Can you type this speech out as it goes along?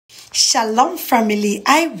Shalom, family.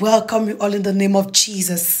 I welcome you all in the name of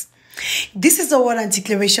Jesus. This is the Word and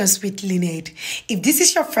Declarations with Lynette. If this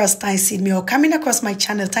is your first time seeing me or coming across my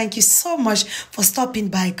channel, thank you so much for stopping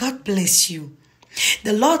by. God bless you.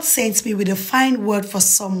 The Lord sends me with a fine word for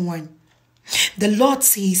someone. The Lord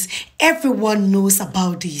says, everyone knows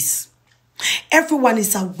about this. Everyone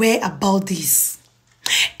is aware about this.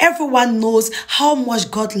 Everyone knows how much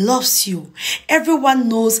God loves you. Everyone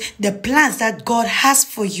knows the plans that God has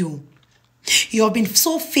for you. You have been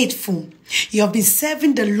so faithful. You have been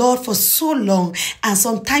serving the Lord for so long. And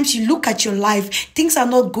sometimes you look at your life, things are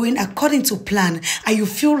not going according to plan. And you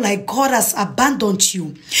feel like God has abandoned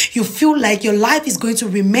you. You feel like your life is going to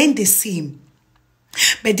remain the same.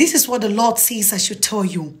 But this is what the Lord says I should tell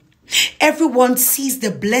you. Everyone sees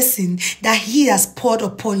the blessing that He has poured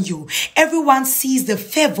upon you. Everyone sees the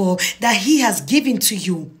favor that He has given to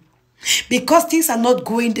you. Because things are not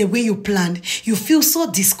going the way you planned, you feel so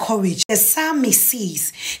discouraged. The psalmist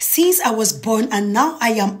says, since I was born and now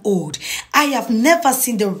I am old, I have never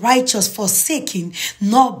seen the righteous forsaken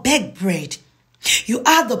nor beg bread. You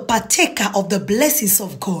are the partaker of the blessings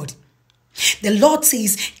of God. The Lord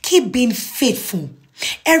says, keep being faithful.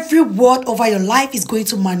 Every word over your life is going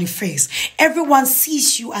to manifest. Everyone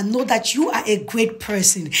sees you and know that you are a great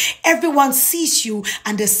person. Everyone sees you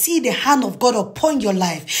and they see the hand of God upon your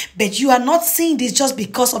life. But you are not seeing this just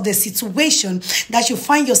because of the situation that you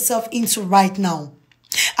find yourself into right now.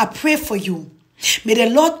 I pray for you. May the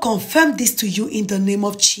Lord confirm this to you in the name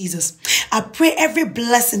of Jesus. I pray every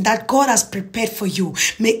blessing that God has prepared for you,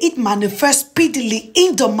 may it manifest speedily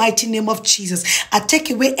in the mighty name of Jesus. I take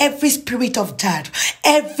away every spirit of doubt,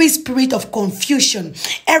 every spirit of confusion,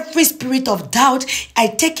 every spirit of doubt. I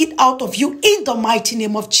take it out of you in the mighty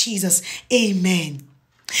name of Jesus. Amen.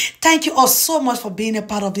 Thank you all so much for being a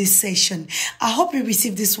part of this session. I hope you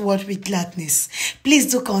receive this word with gladness. Please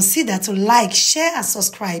do consider to like, share, and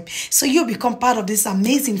subscribe so you become part of this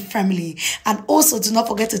amazing family. And also do not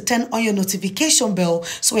forget to turn on your notification bell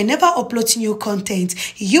so whenever I upload new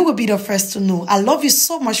content, you will be the first to know. I love you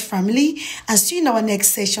so much, family, and see you in our next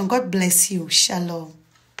session. God bless you. Shalom.